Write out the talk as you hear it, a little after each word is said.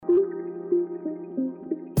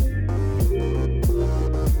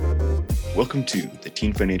Welcome to the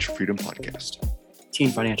Teen Financial Freedom Podcast.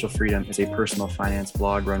 Teen Financial Freedom is a personal finance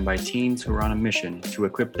blog run by teens who are on a mission to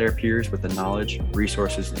equip their peers with the knowledge,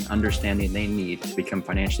 resources, and understanding they need to become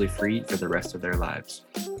financially free for the rest of their lives.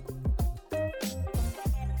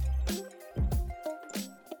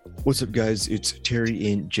 What's up, guys? It's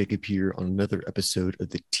Terry and Jacob here on another episode of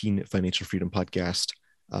the Teen Financial Freedom Podcast.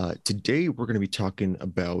 Today, we're going to be talking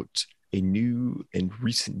about a new and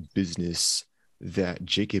recent business that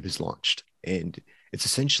Jacob has launched. And it's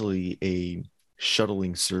essentially a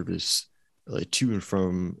shuttling service to and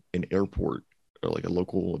from an airport, or like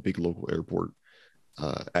a big local airport,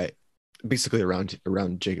 at basically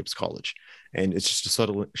around Jacob's college. And it's just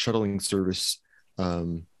a shuttling service,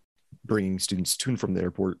 bringing students to and from the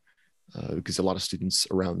airport, because a lot of students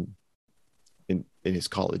around in his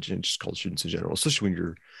college, and just college students in general, especially when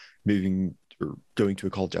you're moving or going to a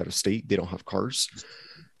college out of state, they don't have cars.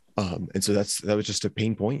 And so that was just a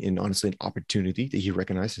pain point and honestly an opportunity that he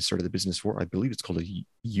recognized and started the business for. I believe it's called a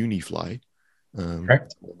UniFly,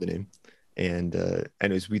 Correct. The name. And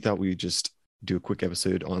as we thought we would just do a quick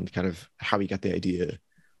episode on kind of how he got the idea,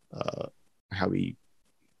 how he,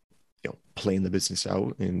 planned the business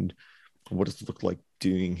out, and what does it look like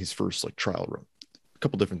doing his first trial run. A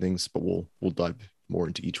couple different things, but we'll dive more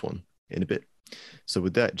into each one in a bit. So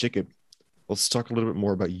with that, Jacob, let's talk a little bit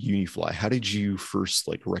more about UniFly. How did you first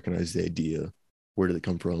recognize the idea? Where did it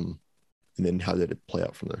come from? And then how did it play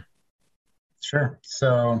out from there? Sure.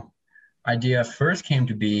 So idea first came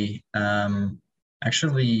to be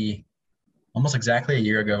actually almost exactly a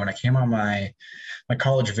year ago when I came on my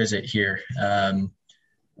college visit here.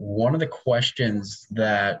 One of the questions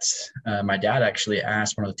that my dad actually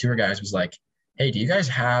asked one of the tour guys was like, hey, do you guys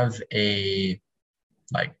have a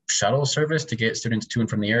shuttle service to get students to and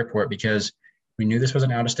from the airport? Because we knew this was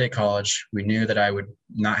an out-of-state college. We knew that I would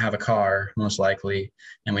not have a car, most likely.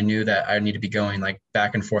 And we knew that I need to be going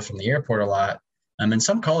back and forth from the airport a lot. And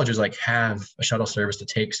some colleges have a shuttle service to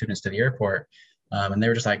take students to the airport. And they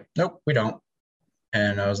were just like, nope, we don't.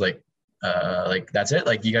 And I was like, that's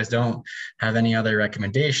it? You guys don't have any other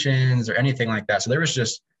recommendations or anything like that? So there was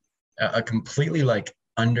just a completely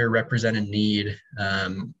underrepresented need,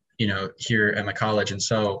 here at my college. And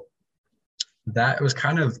so that was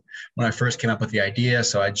kind of when I first came up with the idea.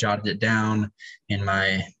 So I jotted it down in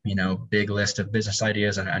my, big list of business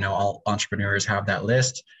ideas. And I know all entrepreneurs have that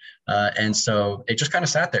list. And so it just kind of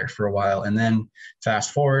sat there for a while. And then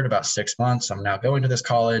fast forward about 6 months, I'm now going to this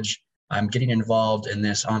college. I'm getting involved in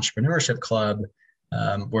this entrepreneurship club,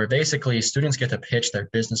 where basically students get to pitch their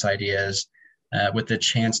business ideas with the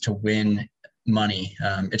chance to win money.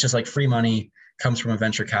 It's just free money, comes from a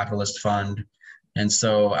venture capitalist fund. And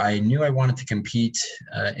so I knew I wanted to compete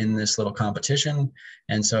in this little competition.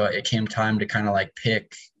 And so it came time to kind of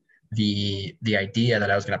pick the idea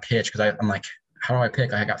that I was going to pitch, because I'm like, how do I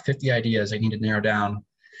pick? I got 50 ideas I need to narrow down.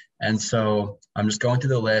 And so I'm just going through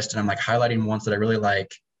the list and I'm highlighting ones that I really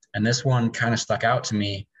like. And this one kind of stuck out to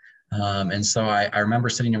me. And so I remember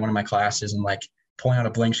sitting in one of my classes and pulling out a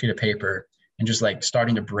blank sheet of paper and just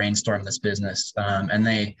starting to brainstorm this business. And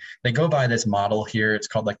they go by this model here. It's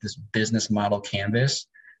called this business model canvas.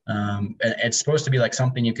 And it's supposed to be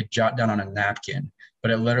something you could jot down on a napkin,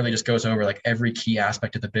 but it literally just goes over every key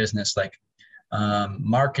aspect of the business,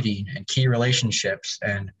 marketing and key relationships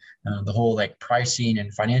and the whole pricing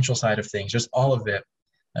and financial side of things, just all of it.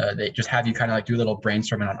 They just have you kind of do a little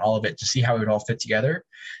brainstorming on all of it to see how it would all fit together.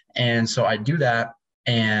 And so I do that.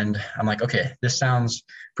 And I'm like, okay, this sounds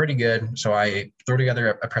pretty good. So I throw together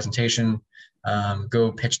a presentation,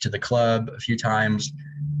 go pitch to the club a few times.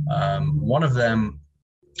 One of them,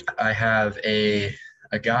 I have a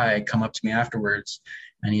guy come up to me afterwards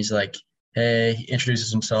and he's like, hey, he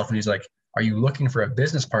introduces himself and he's like, are you looking for a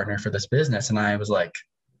business partner for this business? And I was like,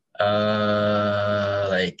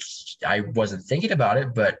 I wasn't thinking about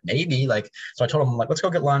it, but maybe so I told him let's go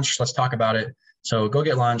get lunch. Let's talk about it. So go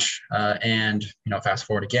get lunch. And, fast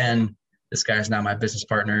forward again, this guy's now my business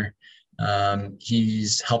partner.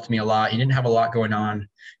 He's helped me a lot. He didn't have a lot going on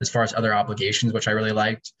as far as other obligations, which I really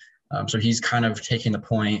liked. So he's kind of taking the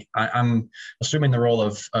point. I'm assuming the role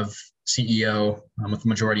of CEO with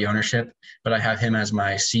majority ownership, but I have him as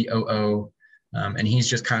my COO. And he's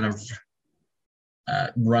just kind of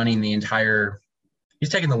running the entire, he's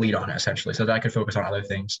taking the lead on it essentially so that I could focus on other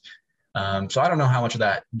things. So I don't know how much of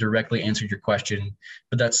that directly answered your question,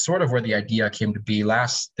 but that's sort of where the idea came to be.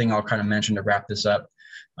 Last thing I'll kind of mention to wrap this up.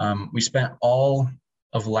 We spent all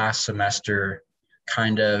of last semester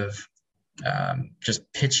kind of just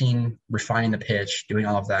pitching, refining the pitch, doing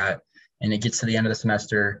all of that. And it gets to the end of the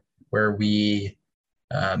semester where we're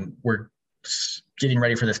getting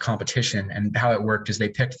ready for this competition. And how it worked is they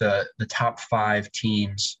picked the top 5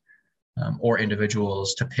 teams or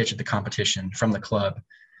individuals to pitch at the competition from the club.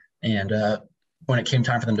 And when it came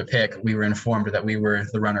time for them to pick, we were informed that we were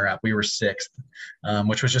the runner-up. We were 6th,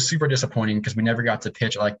 which was just super disappointing because we never got to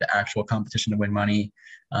pitch like the actual competition to win money.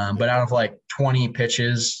 But out of like 20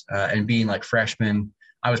 pitches and being like freshmen,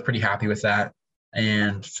 I was pretty happy with that.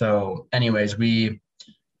 And so anyways, we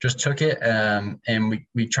just took it and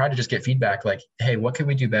we tried to just get feedback like, hey, what can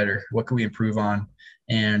we do better? What can we improve on?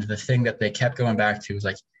 And the thing that they kept going back to was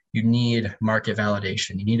like, you need market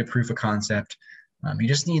validation. You need a proof of concept. You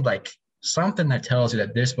just need like something that tells you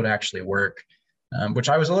that this would actually work, which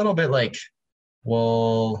I was a little bit like,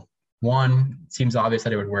 well, 1, it seems obvious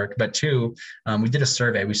that it would work, but 2, we did a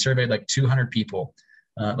survey. We surveyed like 200 people,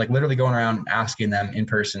 like literally going around asking them in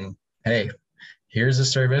person, hey, here's a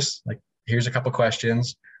service, like here's a couple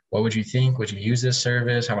questions. What would you think? Would you use this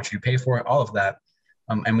service? How much would you pay for it? All of that.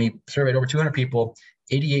 And we surveyed over 200 people.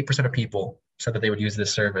 88% of people said that they would use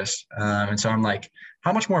this service. And so I'm like,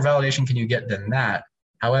 how much more validation can you get than that?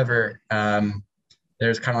 However,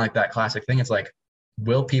 there's kind of like that classic thing. It's like,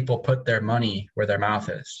 will people put their money where their mouth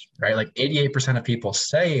is, right? Like 88% of people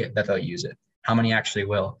say that they'll use it. How many actually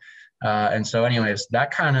will? And so anyways,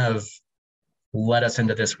 that kind of led us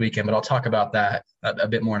into this weekend, but I'll talk about that a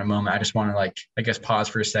bit more in a moment. I just want to like, I guess, pause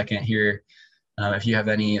for a second here. If you have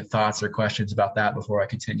any thoughts or questions about that before I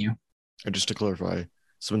continue. And just to clarify,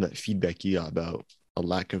 some of that feedback you got about a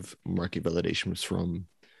lack of market validation was from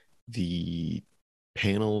the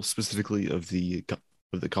panel specifically of the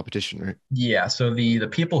competition, right? Yeah. So the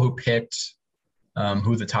people who picked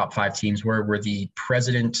who the top 5 teams were the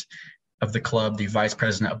president of the club, the vice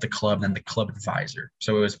president of the club, and the club advisor.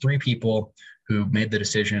 So it was 3 people who made the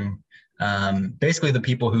decision. Basically, the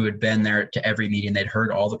people who had been there to every meeting, they'd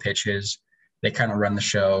heard all the pitches. They kind of run the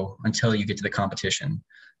show until you get to the competition.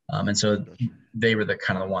 And so they were the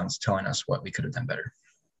kind of the ones telling us what we could have done better.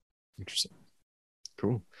 Interesting.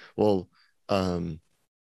 Cool. Well, so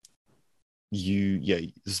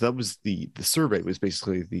that was the survey was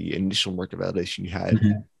basically the initial market validation you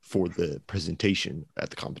had for the presentation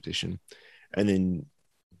at the competition. And then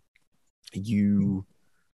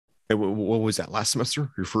what was that, last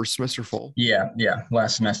semester? Your first semester, fall? Yeah.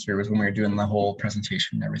 Last semester was when we were doing the whole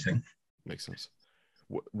presentation and everything. Makes sense.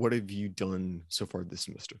 What have you done so far this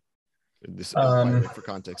semester? This, for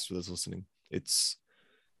context for those listening, it's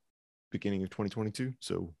beginning of 2022,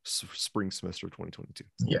 so spring semester of 2022.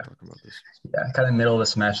 Yeah, talking about this. Yeah, kind of middle of the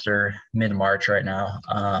semester, mid-March right now.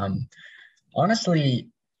 Honestly,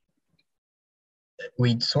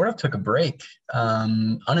 we sort of took a break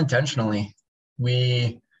unintentionally.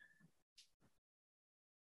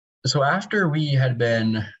 So after we had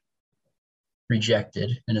been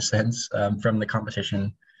rejected in a sense from the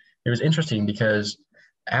competition, it was interesting because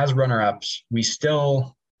as runner-ups, we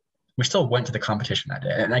still went to the competition that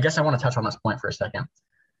day. And I guess I want to touch on this point for a second.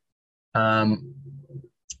 The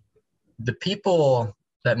people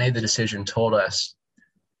that made the decision told us,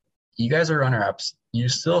 you guys are runner-ups, you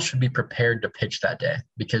still should be prepared to pitch that day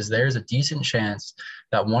because there's a decent chance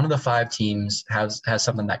that one of the 5 teams has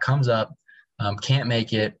something that comes up, can't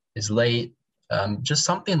make it, is late, just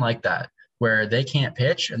something like that, where they can't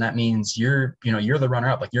pitch. And that means you're the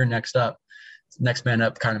runner-up, like you're next man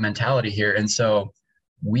up kind of mentality here. And so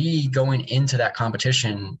we going into that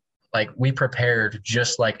competition, like we prepared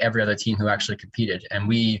just like every other team who actually competed, and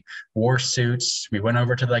we wore suits. We went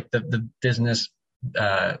over to like the business,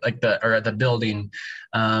 the building,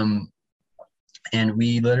 and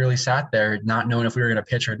we literally sat there not knowing if we were going to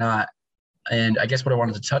pitch or not. And I guess what I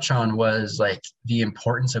wanted to touch on was like the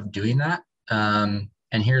importance of doing that. And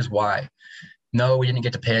here's why. No, we didn't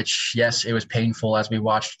get to pitch. Yes, it was painful as we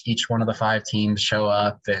watched each one of the 5 teams show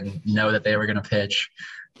up and know that they were going to pitch.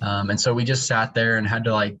 And so we just sat there and had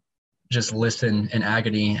to like just listen in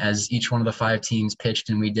agony as each one of the 5 teams pitched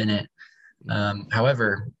and we didn't.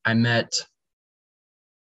 However, I met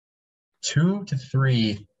 2 to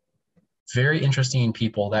 3 very interesting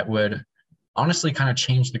people that would honestly kind of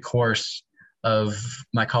change the course of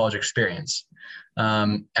my college experience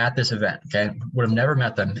at this event. Okay. Would have never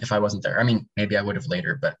met them if I wasn't there. I mean, maybe I would have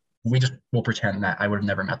later, but we'll pretend that I would have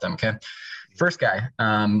never met them. Okay. First guy,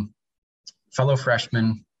 fellow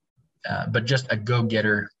freshman, but just a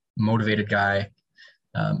go-getter, motivated guy.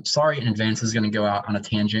 Sorry in advance, this is going to go out on a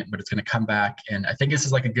tangent, but it's going to come back. And I think this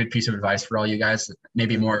is like a good piece of advice for all you guys,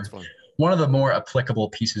 maybe one of the more applicable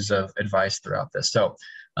pieces of advice throughout this. So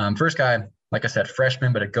first guy, like I said,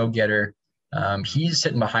 freshman, but a go-getter. He's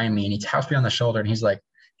sitting behind me and he taps me on the shoulder and he's like,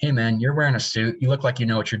 hey man, you're wearing a suit. You look like you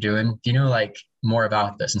know what you're doing. Do you know like more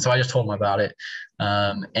about this? And so I just told him about it.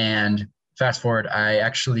 And fast forward, I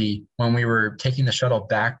actually, when we were taking the shuttle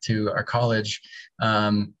back to our college,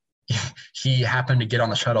 um, he happened to get on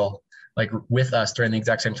the shuttle like with us during the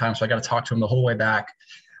exact same time. So I got to talk to him the whole way back.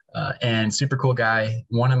 And super cool guy,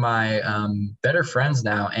 one of my better friends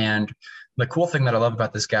now. And the cool thing that I love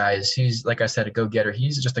about this guy is he's, like I said, a go-getter.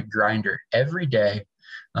 He's just a grinder every day,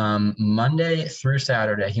 Monday through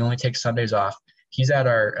Saturday. He only takes Sundays off. He's at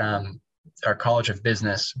our College of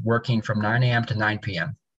Business working from 9 a.m. to 9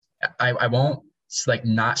 p.m. I won't like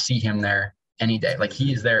not see him there any day. Like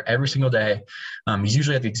he is there every single day. He's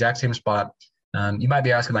usually at the exact same spot. You might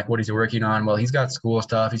be asking like, what is he working on? Well, he's got school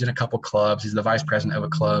stuff. He's in a couple clubs. He's the vice president of a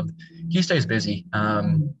club. He stays busy.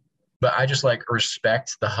 But I just like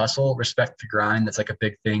respect the hustle, respect the grind. That's like a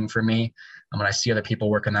big thing for me when I see other people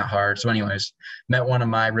working that hard. So anyways, met one of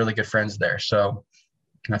my really good friends there. So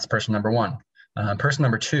that's person number one. Person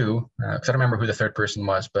number two, because I don't remember who the third person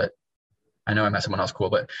was, but I know I met someone else cool.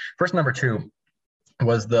 But person number two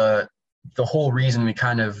was the whole reason we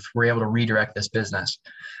kind of were able to redirect this business.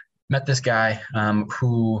 Met this guy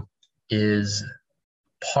who is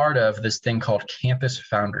part of this thing called Campus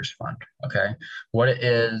Founders Fund. Okay. What it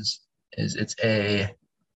is it's a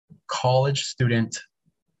college student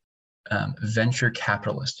venture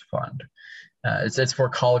capitalist fund. It's for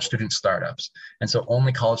college student startups. And so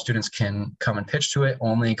only college students can come and pitch to it.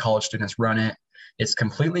 Only college students run it. It's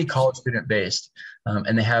completely college student based.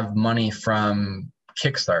 And they have money from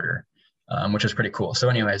Kickstarter, which is pretty cool. So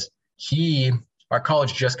anyways, our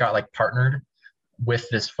college just got like partnered with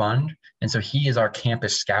this fund. And so he is our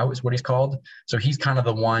campus scout is what he's called. So he's kind of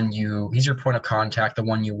the one he's your point of contact, the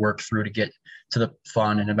one you work through to get to the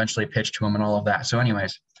fund and eventually pitch to him and all of that. So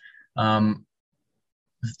anyways,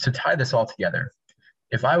 to tie this all together,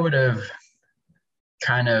 if I would have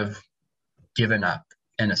kind of given up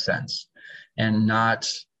in a sense and not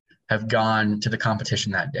have gone to the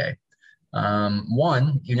competition that day,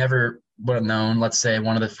 one, you never would have known. Let's say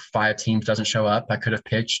one of the 5 teams doesn't show up. I could have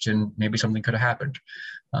pitched and maybe something could have happened.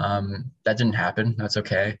 That didn't happen. That's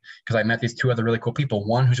okay. Because I met these 2 other really cool people,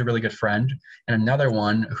 one who's a really good friend and another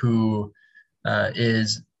one who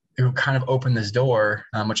kind of opened this door,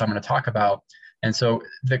 which I'm going to talk about. And so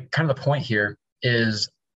the kind of the point here is,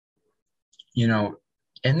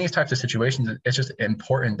 in these types of situations, it's just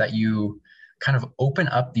important that you kind of open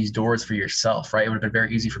up these doors for yourself, right? It would have been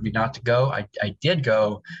very easy for me not to go. I did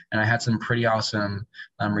go, and I had some pretty awesome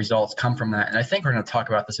results come from that. And I think we're going to talk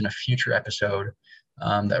about this in a future episode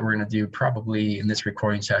that we're going to do probably in this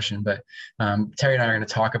recording session. But Terry and I are going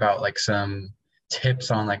to talk about like some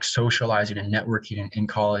tips on like socializing and networking in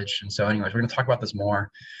college. And so anyways, we're going to talk about this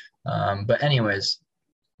more. But anyways,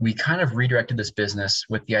 we kind of redirected this business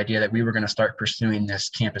with the idea that we were going to start pursuing this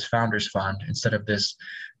Campus Founders Fund instead of this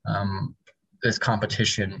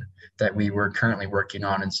competition that we were currently working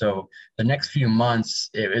on. And so the next few months,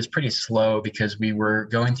 it was pretty slow because we were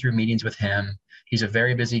going through meetings with him. He's a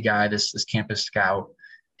very busy guy, this campus scout.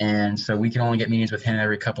 And so we can only get meetings with him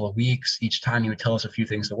every couple of weeks. Each time he would tell us a few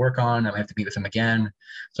things to work on, and we have to meet with him again.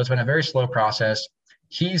 So it's been a very slow process.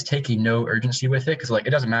 He's taking no urgency with it because like it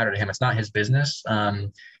doesn't matter to him. It's not his business.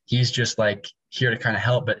 He's just like here to kind of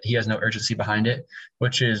help, but he has no urgency behind it,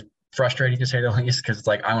 which is frustrating to say the least because it's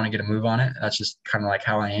like I want to get a move on it. That's just kind of like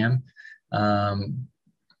how I am.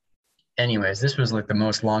 Anyways, this was like the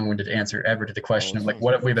most long-winded answer ever to the question of like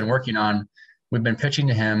what have we been working on? We've been pitching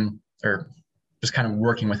to him or just kind of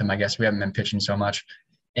working with him, I guess. We haven't been pitching so much.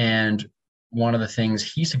 And one of the things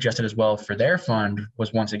he suggested as well for their fund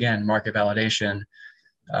was once again market validation.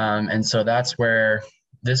 And so that's where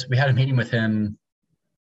we had a meeting with him,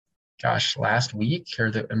 last week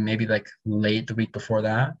or maybe like late the week before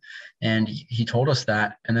that. And he told us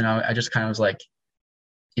that. And then I just kind of was like,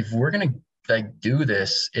 if we're going to like do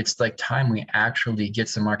this, it's like time we actually get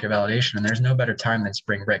some market validation. And there's no better time than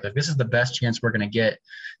spring break. Like this is the best chance we're going to get.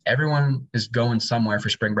 Everyone is going somewhere for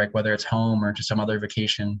spring break, whether it's home or to some other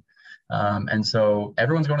vacation. And so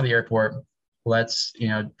everyone's going to the airport. Let's,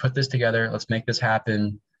 put this together. Let's make this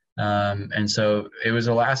happen. And so it was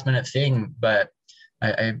a last minute thing, but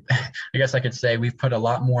I guess I could say we've put a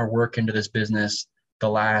lot more work into this business the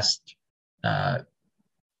last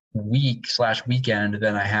week/weekend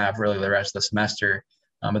than I have really the rest of the semester.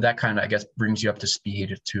 But that kind of, I guess, brings you up to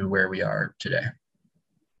speed to where we are today.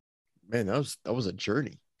 Man, that was a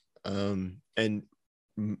journey. And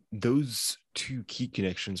those 2 key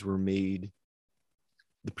connections were made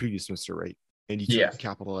the previous semester, right? And you started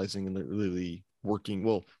capitalizing and literally working.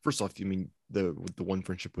 Well, first off, you mean the one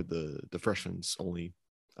friendship with the freshmen only,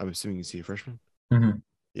 I'm assuming you see a freshman. Mm-hmm.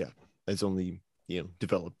 Yeah, it's only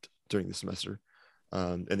developed during the semester,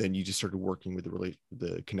 and then you just started working with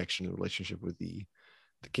the connection and relationship with the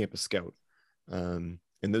campus scout. and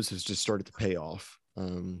those have just started to pay off.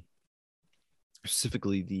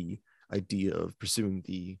 Specifically, the idea of pursuing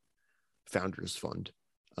the Founders Fund,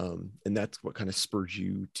 and that's what kind of spurred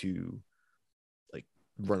you to like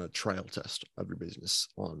run a trial test of your business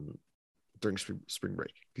during spring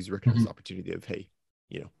break, because you recognize the opportunity of, hey,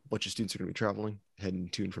 a bunch of students are going to be traveling, heading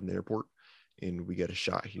to and from the airport, and we get a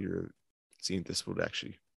shot here seeing if this would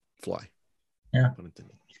actually fly. Yeah.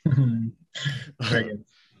 Very good.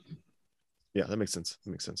 Yeah, that makes sense.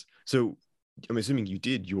 So I'm assuming you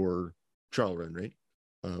did your trial run, right?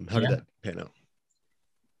 How did that pan out?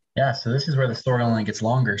 Yeah, so this is where the story only gets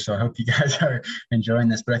longer. So I hope you guys are enjoying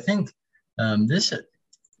this. But I think this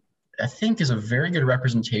is a very good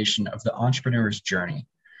representation of the entrepreneur's journey.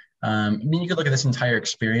 You could look at this entire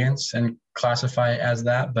experience and classify it as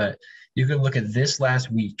that, but you could look at this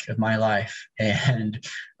last week of my life, and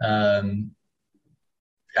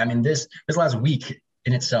this last week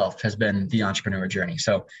in itself has been the entrepreneur journey.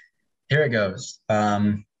 So here it goes.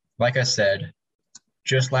 Like I said,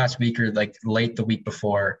 just last week or like late the week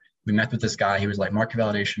before, we met with this guy. He was like, market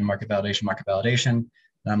validation. And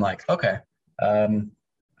I'm like, okay, I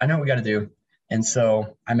know what we got to do. And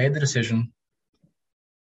so I made the decision,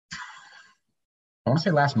 I want to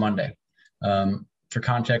say last Monday. For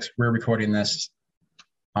context, we're recording this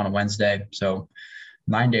on a Wednesday. So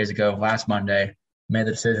 9 days ago, last Monday, made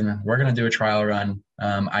the decision, we're going to do a trial run.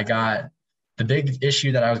 I got the big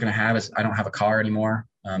issue that I was going to have is I don't have a car anymore.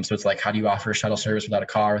 So it's like, how do you offer a shuttle service without a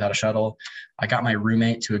car, without a shuttle? I got my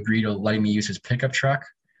roommate to agree to letting me use his pickup truck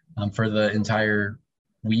for the entire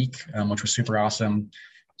week, which was super awesome.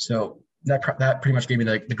 So that pretty much gave me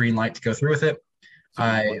the green light to go through with it. So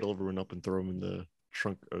I bundle everyone up and throw them in the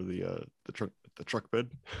trunk or the truck bed.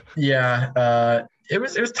 Yeah, it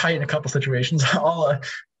was tight in a couple situations. I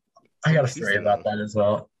got a story about that as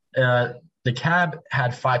well. The cab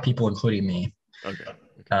had 5 people, including me. Okay.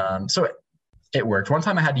 So it worked. One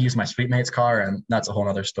time I had to use my suitemate's car, and that's a whole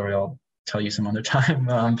other story. I'll tell you some other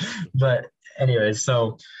time. But anyways,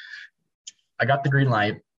 so I got the green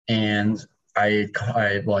light, and I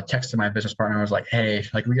texted my business partner. I was like, hey,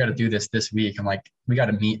 like, we got to do this week. I'm like, we got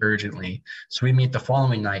to meet urgently. So we meet the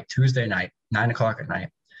following night, Tuesday night, 9:00 at night.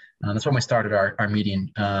 That's when we started our meeting.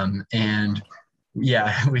 And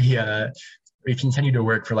yeah, we continued to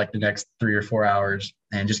work for like the next 3 or 4 hours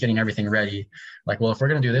and just getting everything ready. Like, well, if we're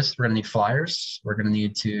going to do this, we're going to need flyers. We're going to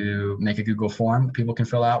need to make a Google form that people can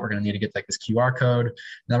fill out. We're going to need to get like this QR code. And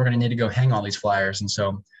then we're going to need to go hang all these flyers. And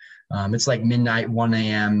so it's like midnight, 1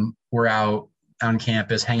 a.m. We're out on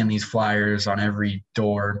campus hanging these flyers on every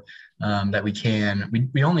door that we can.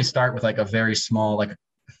 We only start with like a very small, like,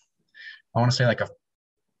 I want to say like a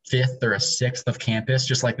 5th or a 6th of campus,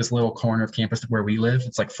 just like this little corner of campus where we live.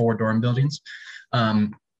 It's like 4 dorm buildings.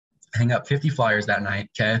 Hang up 50 flyers that night.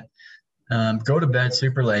 Okay. Go to bed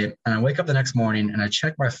super late, and I wake up the next morning and I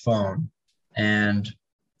check my phone, and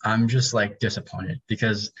I'm just like disappointed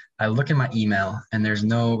because I look in my email and there's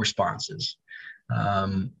no responses.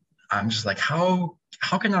 I'm just like, how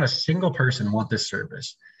can not a single person want this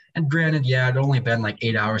service? And granted, yeah, it'd only been like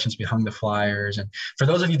 8 hours since we hung the flyers. And for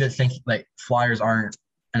those of you that think like flyers aren't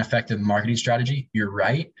an effective marketing strategy, you're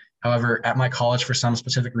right. However, at my college, for some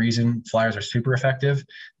specific reason, flyers are super effective.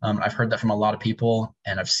 I've heard that from a lot of people,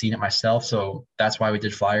 and I've seen it myself. So that's why we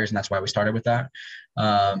did flyers, and that's why we started with that.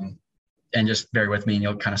 And just bear with me, and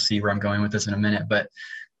you'll kind of see where I'm going with this in a minute. But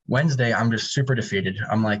Wednesday, I'm just super defeated.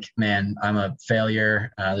 I'm like, man, I'm a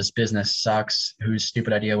failure. This business sucks. Whose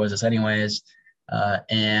stupid idea was this anyways?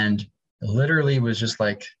 And literally was just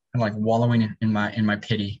like, I'm like wallowing in my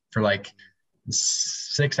pity for like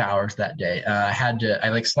 6 hours that day. I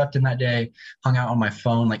like slept in that day, hung out on my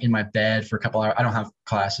phone, like in my bed for a couple hours. I don't have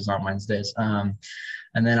classes on Wednesdays. And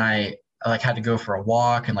then I like had to go for a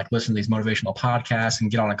walk and like listen to these motivational podcasts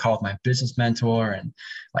and get on a call with my business mentor and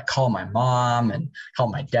like call my mom and call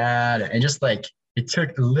my dad. And just like, it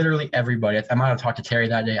took literally everybody. I might have talked to Terry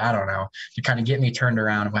that day, I don't know, to kind of get me turned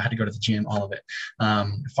around. If I had to go to the gym, all of it.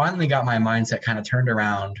 Finally got my mindset kind of turned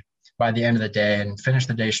around by the end of the day and finished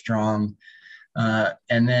the day strong.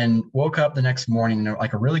 And then woke up the next morning in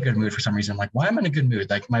like a really good mood for some reason. Like, why am I in a good mood?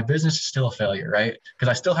 Like, my business is still a failure, right? Because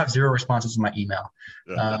I still have 0 responses to my email.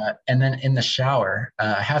 And then in the shower,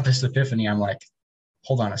 I have this epiphany. I'm like,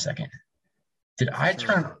 hold on a second. Did I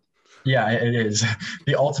turn? Yeah, it is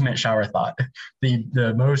the ultimate shower thought,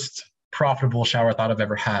 the most profitable shower thought I've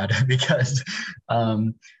ever had, because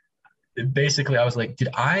basically I was like, did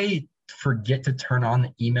I forget to turn on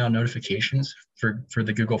the email notifications for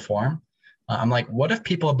the Google form? I'm like, what if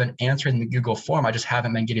people have been answering the Google form? I just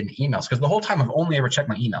haven't been getting the emails, because the whole time I've only ever checked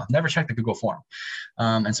my email, never checked the Google form.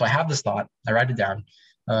 And so I have this thought, I write it down.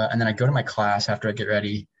 And then I go to my class after I get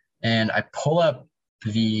ready, and I pull up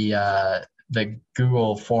the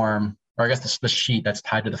Google form, or I guess the sheet that's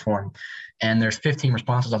tied to the form, and there's 15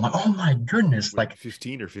 responses. I'm like, oh my goodness, Wait, like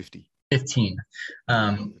 15 or 50? 15.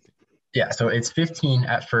 Yeah, so it's 15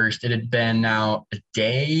 at first. It had been now a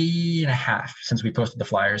day and a half since we posted the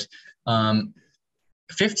flyers.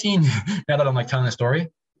 15, now that I'm like telling the story,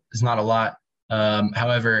 is not a lot.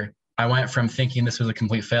 However, I went from thinking this was a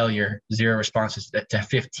complete failure, 0 responses, to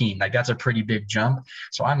 15. Like, that's a pretty big jump.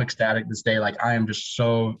 So I'm ecstatic this day. Like, I am just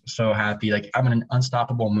so happy. Like, I'm in an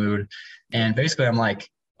unstoppable mood. And basically I'm like,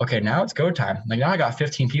 okay, now it's go time. Like, now I got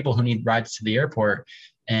 15 people who need rides to the airport,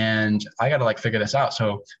 and I got to like figure this out.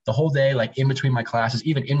 So the whole day, like in between my classes,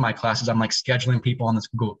 even in my classes, I'm like scheduling people on this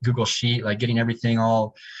Google sheet, like getting everything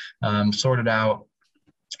all sorted out,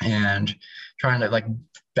 and trying to like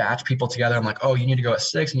batch people together. I'm like, oh, you need to go at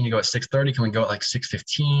 6, and you need to go at 6:30. Can we go at like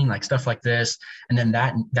 6:15? Like stuff like this. And then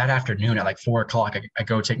that afternoon at like 4:00, I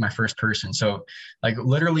go take my first person. So like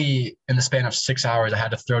literally in the span of 6 hours, I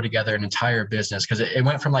had to throw together an entire business, because it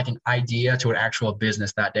went from like an idea to an actual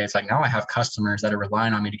business that day. It's like, now I have customers that are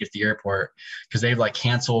relying on me to get to the airport, because they've like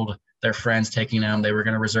canceled their friends taking them. They were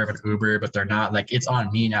going to reserve an Uber, but they're not. Like, it's on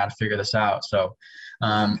me now to figure this out. So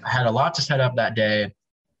I had a lot to set up that day.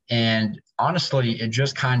 And honestly, it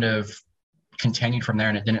just kind of continued from there,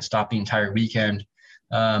 and it didn't stop the entire weekend.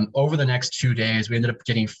 Over the next 2 days, we ended up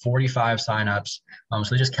getting 45 signups. So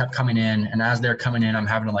they just kept coming in. And as they're coming in, I'm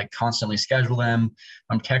having to like constantly schedule them.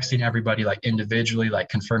 I'm texting everybody like individually, like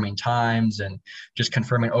confirming times, and just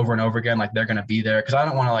confirming over and over again, like they're going to be there. Cause I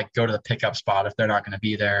don't want to like go to the pickup spot if they're not going to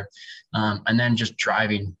be there. And then just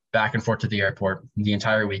driving back and forth to the airport the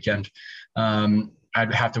entire weekend.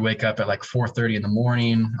 I'd have to wake up at like 4:30 in the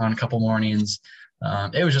morning on a couple mornings.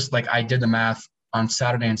 It was just like, I did the math on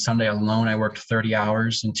Saturday and Sunday alone. I worked 30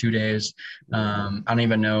 hours in 2 days. I don't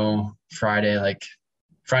even know Friday, like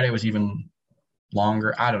Friday was even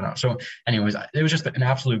longer. I don't know. So anyways, it was just an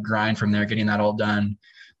absolute grind from there, getting that all done.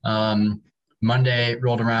 Monday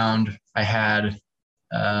rolled around. I had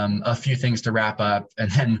a few things to wrap up,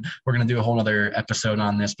 and then we're going to do a whole nother episode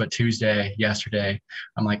on this. But yesterday,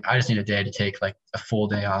 I'm like, I just need a day to take like a full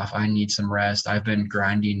day off. I need some rest. I've been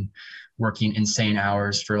grinding, working insane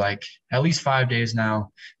hours for like at least 5 days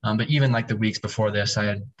now. But even like the weeks before this, I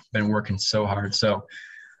had been working so hard. So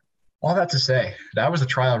all that to say, that was a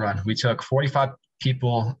trial run. We took 45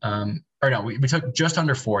 people, we took just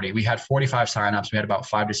under 40. We had 45 signups. We had about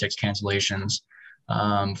 5 to 6 cancellations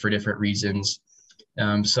for different reasons.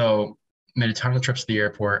 So made a ton of trips to the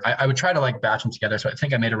airport. I would try to like batch them together. So I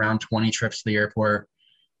think I made around 20 trips to the airport.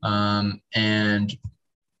 And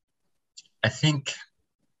I think,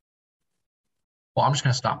 well, I'm just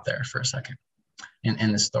going to stop there for a second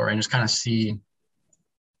in this story and just kind of see,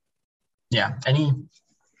 any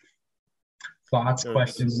thoughts,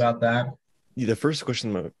 questions about that? The first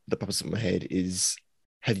question that pops up in my head is,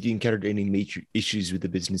 have you encountered any major issues with the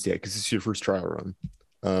business yet? Because this is your first trial run.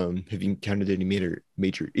 Have you encountered any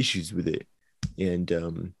major issues with it?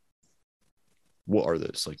 And what are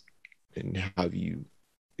those like, and how have you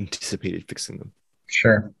anticipated fixing them?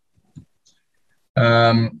 Sure.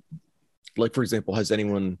 Like, for example, has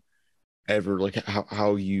anyone ever, like,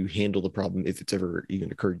 how you handle the problem, if it's ever even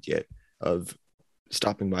occurred yet, of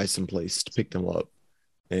stopping by someplace to pick them up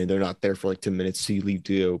and they're not there for like 10 minutes, so you leave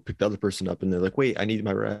to go pick the other person up, and they're like, wait, I need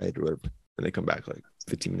my ride, or whatever, and they come back like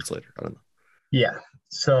 15 minutes later? I don't know. Yeah.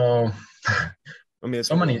 So I mean, it's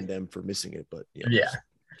so many on them for missing it, but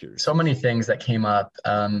so many things that came up.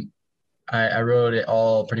 I wrote it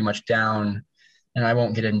all pretty much down, and I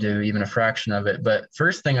won't get into even a fraction of it. But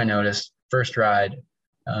first thing I noticed, first ride,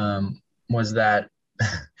 was that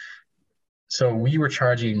so we were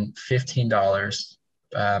charging $15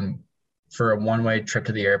 for a one-way trip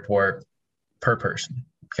to the airport per person.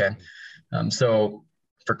 Okay. So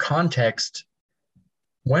for context,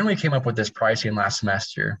 when we came up with this pricing last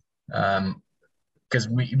semester, because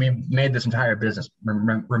we made this entire business,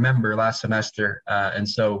 remember, last semester. And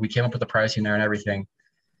so we came up with the pricing there and everything.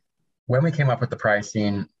 When we came up with the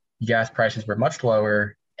pricing, gas prices were much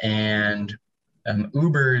lower, and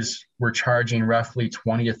Ubers were charging roughly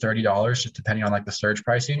 $20 to $30, just depending on like the surge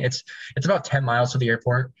pricing. It's about 10 miles to the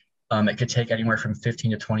airport. It could take anywhere from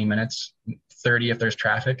 15 to 20 minutes, 30 if there's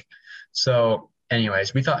traffic. So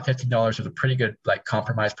anyways, we thought $15 was a pretty good like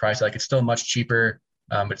compromise price. Like, it's still much cheaper,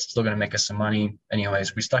 but it's still going to make us some money.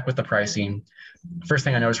 Anyways, we stuck with the pricing. First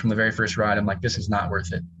thing I noticed from the very first ride, I'm like, this is not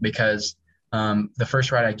worth it, because the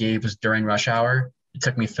first ride I gave was during rush hour. It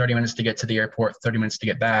took me 30 minutes to get to the airport, 30 minutes to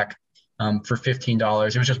get back, for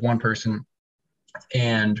 $15. It was just one person.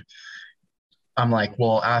 And I'm like,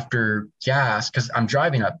 well, after gas, because I'm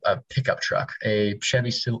driving a pickup truck, a Chevy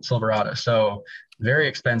Silverado. So very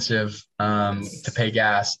expensive to pay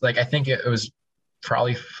gas. Like I think it was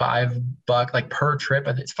probably $5 like per trip.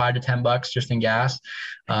 I think it's $5 to $10 just in gas.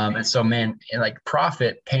 And so man, and like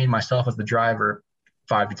profit paying myself as the driver,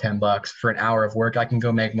 $5 to $10 for an hour of work. I can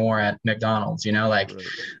go make more at McDonald's, like,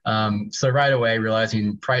 so right away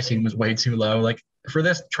realizing pricing was way too low. Like for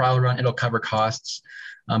this trial run, it'll cover costs.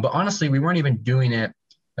 But honestly, we weren't even doing it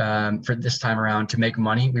for this time around to make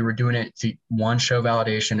money. We were doing it to, one, show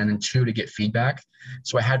validation, and then two, to get feedback.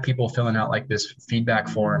 So I had people filling out like this feedback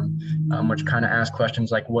form, which kind of asked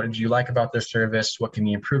questions like, what did you like about this service? What can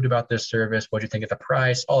be improved about this service? What do you think of the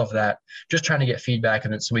price? All of that, just trying to get feedback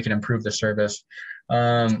and so we can improve the service.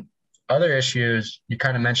 Other issues, you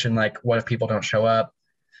kind of mentioned, like, what if people don't show up?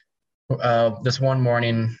 This one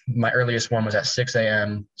morning, my earliest one was at 6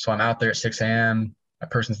 a.m. So I'm out there at 6 a.m. A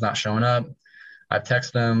person's not showing up. I've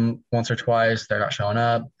texted them once or twice. They're not showing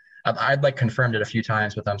up. I'd like confirmed it a few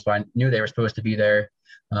times with them. So I knew they were supposed to be there.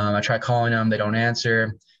 I tried calling them. They don't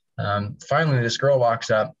answer. Finally, this girl walks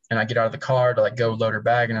up and I get out of the car to like go load her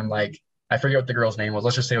bag. And I'm like, I forget what the girl's name was.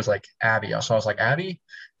 Let's just say it was like Abby. So I was like, Abby?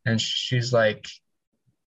 And she's like,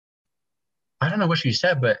 I don't know what she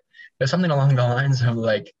said, but there's something along the lines of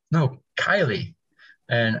like, no, Kylie.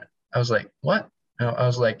 And I was like, what? And I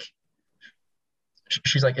was like,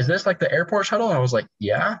 she's like, is this like the airport shuttle? And I was like,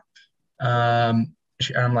 yeah. And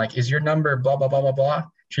I'm like, is your number blah, blah, blah, blah, blah?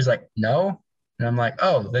 She's like, no. And I'm like,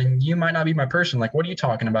 oh, then you might not be my person. Like, what are you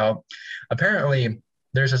talking about? Apparently,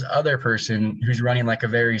 there's this other person who's running like a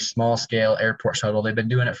very small scale airport shuttle. They've been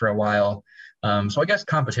doing it for a while. So I guess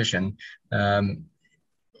competition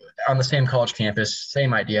on the same college campus,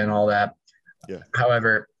 same idea and all that. Yeah.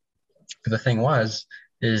 However, the thing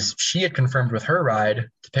is she had confirmed with her ride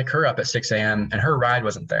to pick her up at 6 a.m. and her ride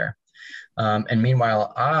wasn't there. And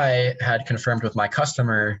meanwhile, I had confirmed with my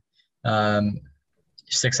customer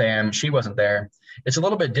 6 a.m. She wasn't there. It's a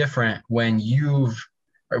little bit different when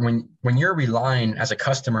when you're relying as a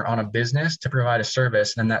customer on a business to provide a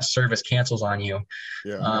service and that service cancels on you.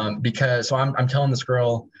 Yeah. Because so I'm telling this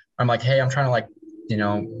girl, I'm like, hey, I'm trying to like,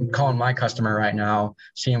 calling my customer right now,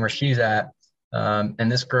 seeing where she's at. And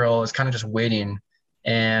this girl is kind of just waiting.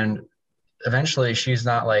 And eventually she's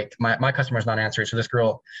not like, my customer's not answering. So this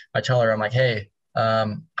girl, I tell her, I'm like, hey,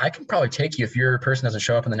 I can probably take you if your person doesn't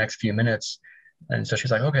show up in the next few minutes. And so she's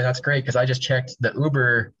like, okay, that's great. Cause I just checked the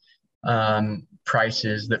Uber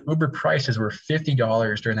prices. The Uber prices were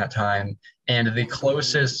 $50 during that time. And the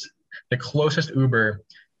closest Uber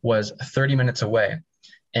was 30 minutes away.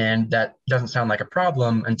 And that doesn't sound like a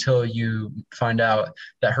problem until you find out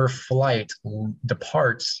that her flight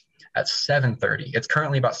departs at 7:30. It's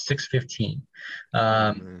currently about 6:15.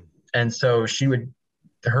 And so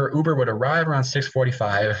her Uber would arrive around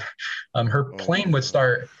 6:45. Her plane would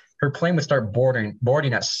start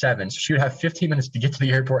boarding at 7. So she would have 15 minutes to get to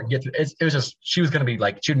the airport and get to it. It was just, she was going to be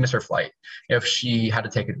like, she would miss her flight if she had to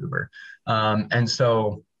take an Uber. And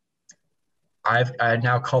so I had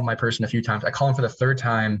now called my person a few times. I call him for the third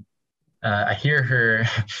time. I hear her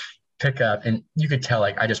pick up, and you could tell,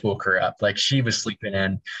 like, I just woke her up. Like, she was sleeping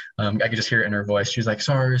in. I could just hear it in her voice. She was like,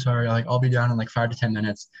 sorry. Like, I'll be down in like 5 to 10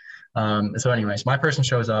 minutes. So anyways, my person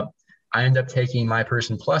shows up. I end up taking my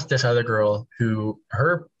person plus this other girl who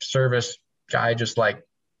her service guy just like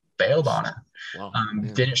bailed on her. Wow,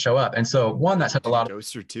 didn't show up. And so that said a lot of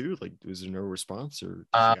ghost her too. Like, was there no response or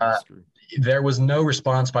there was no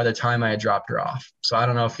response by the time I had dropped her off. So I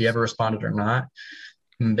don't know if he ever responded or not.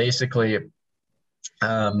 And basically,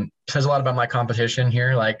 says a lot about my competition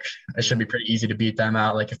here. Like, it should be pretty easy to beat them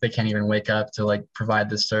out. Like, if they can't even wake up to like provide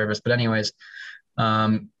this service. But anyways,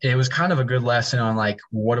 it was kind of a good lesson on like,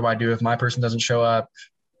 what do I do if my person doesn't show up?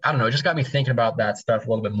 I don't know. It just got me thinking about that stuff a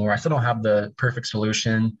little bit more. I still don't have the perfect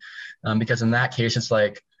solution because in that case, it's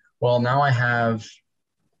like, well, now I have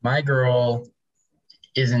my girl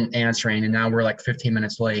isn't answering and now we're like 15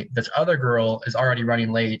 minutes late. This other girl is already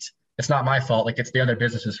running late. It's not my fault. Like, it's the other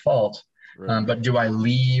business's fault. Right. But do I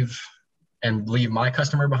leave my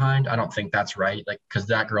customer behind? I don't think that's right. Like, because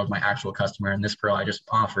that girl's my actual customer and this girl I just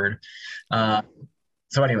offered.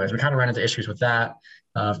 So anyways, we kind of ran into issues with that.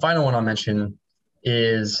 Final one I'll mention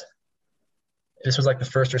is this was like the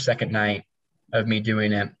first or second night of me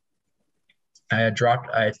doing it. I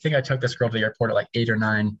think I took this girl to the airport at like 8 or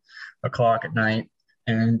 9 o'clock at night,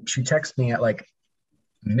 and she texted me at like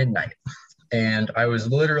midnight. And I was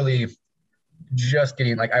literally just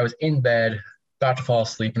I was in bed, about to fall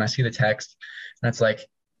asleep, and I see the text, and it's like,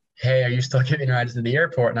 hey, are you still giving rides to the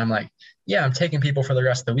airport? And I'm like, yeah, I'm taking people for the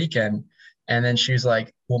rest of the weekend. And then she's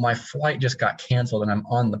like, well, my flight just got canceled and I'm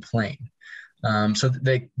on the plane. So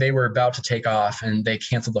they were about to take off and they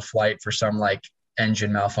canceled the flight for some like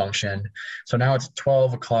engine malfunction. So now it's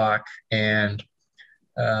 12 o'clock and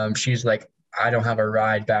she's like, I don't have a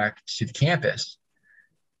ride back to the campus.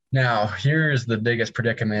 Now, here's the biggest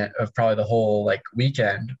predicament of probably the whole like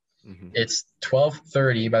weekend. Mm-hmm. It's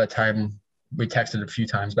 12:30 by the time we texted a few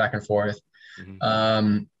times back and forth.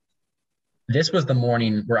 Mm-hmm. This was the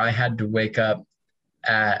morning where I had to wake up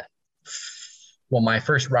my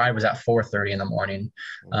first ride was at 4:30 in the morning.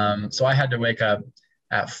 So I had to wake up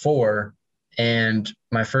at 4. And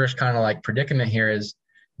my first kind of like predicament here is,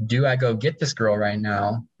 do I go get this girl right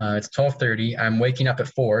now? It's 12:30. I'm waking up at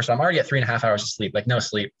 4. So I'm already at 3.5 hours of sleep, like no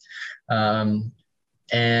sleep. And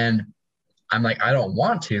I'm like, I don't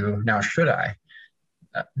want to. Now, should I?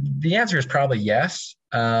 The answer is probably yes.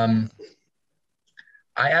 I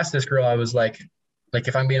asked this girl, I was like,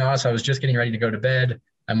 if I'm being honest, I was just getting ready to go to bed.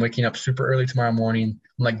 I'm waking up super early tomorrow morning.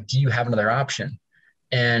 I'm like, do you have another option?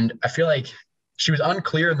 And I feel like she was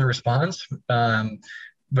unclear in the response.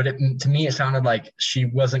 But to me, it sounded like she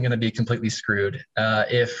wasn't going to be completely screwed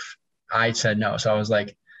if I said no. So I was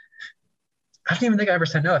like, I don't even think I ever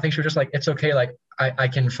said no. I think she was just like, it's okay. Like I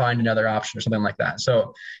can find another option or something like that. So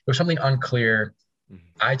it was something unclear.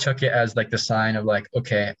 I took it as like the sign of like,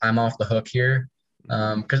 okay, I'm off the hook here.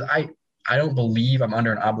 Cause I don't believe I'm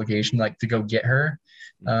under an obligation like to go get her.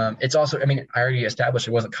 It's also, I mean, I already established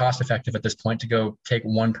it wasn't cost effective at this point to go take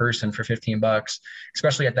one person for $15,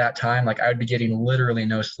 especially at that time. Like I would be getting literally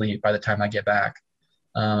no sleep by the time I get back.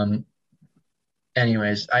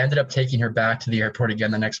 Anyways, I ended up taking her back to the airport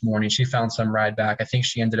again the next morning. She found some ride back. I think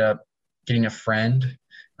she ended up getting a friend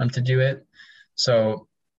to do it. So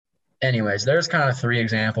anyways, there's kind of 3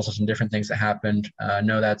 examples of some different things that happened. I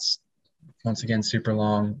know that's once again super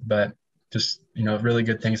long, but just, really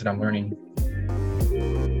good things that I'm learning.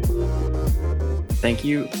 Thank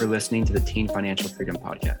you for listening to the Teen Financial Freedom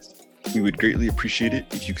Podcast. We would greatly appreciate it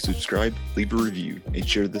if you could subscribe, leave a review, and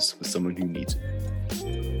share this with someone who needs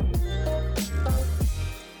it.